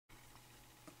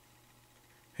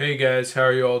Hey guys, how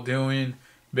are you all doing?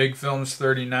 Big Films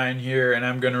 39 here, and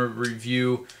I'm going to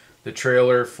review the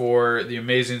trailer for The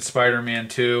Amazing Spider-Man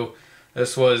 2.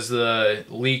 This was the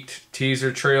leaked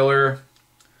teaser trailer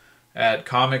at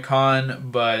Comic-Con,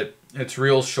 but it's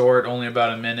real short, only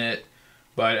about a minute.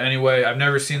 But anyway, I've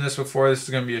never seen this before. This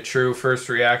is going to be a true first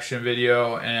reaction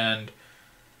video, and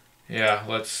yeah,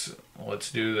 let's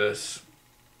do this.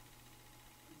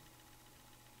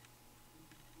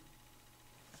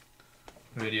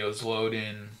 Video's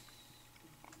loading.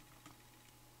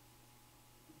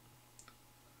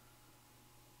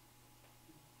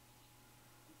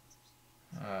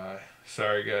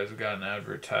 Sorry guys, we got an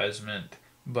advertisement,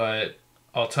 but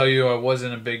I'll tell you, I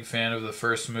wasn't a big fan of the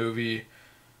first movie.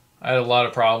 I had a lot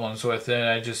of problems with it.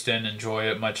 I just didn't enjoy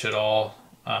it much at all.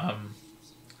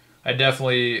 I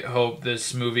definitely hope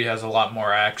this movie has a lot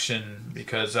more action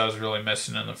because that was really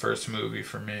missing in the first movie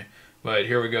for me. But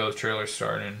here we go, the trailer's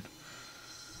starting.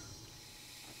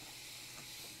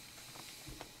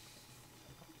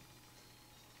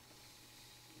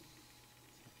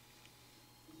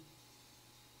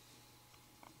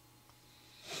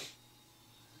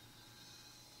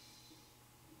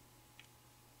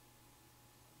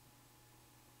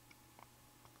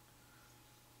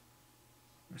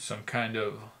 Some kind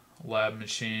of lab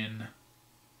machine.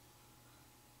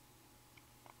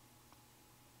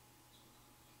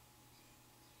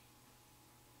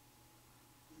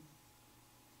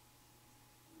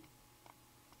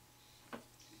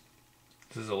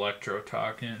 This is Electro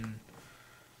talking.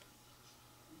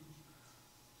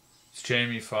 It's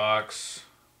Jamie Foxx.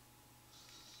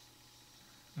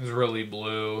 He's really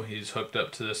blue. He's hooked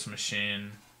up to this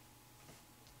machine.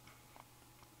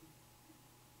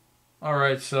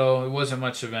 Alright, so it wasn't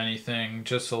much of anything.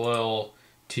 Just a little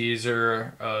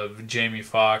teaser of Jamie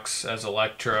Foxx as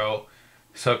Electro.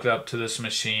 He's hooked up to this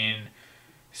machine,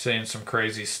 saying some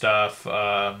crazy stuff.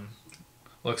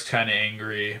 Looks kind of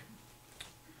angry.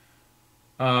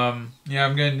 Yeah,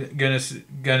 I'm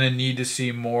gonna need to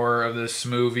see more of this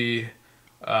movie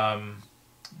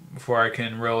before I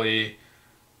can really,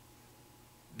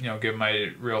 give my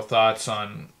real thoughts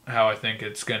on how I think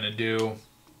it's gonna do.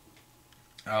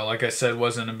 Like I said,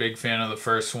 wasn't a big fan of the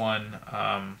first one.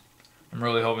 I'm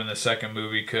really hoping the second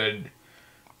movie can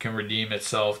redeem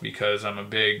itself because I'm a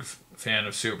big fan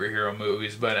of superhero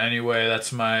movies. But anyway,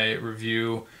 that's my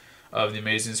review of The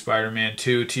Amazing Spider-Man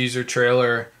 2 teaser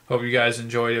trailer. Hope you guys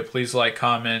enjoyed it. Please like,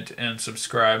 comment, and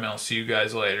subscribe, and I'll see you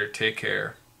guys later. Take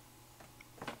care.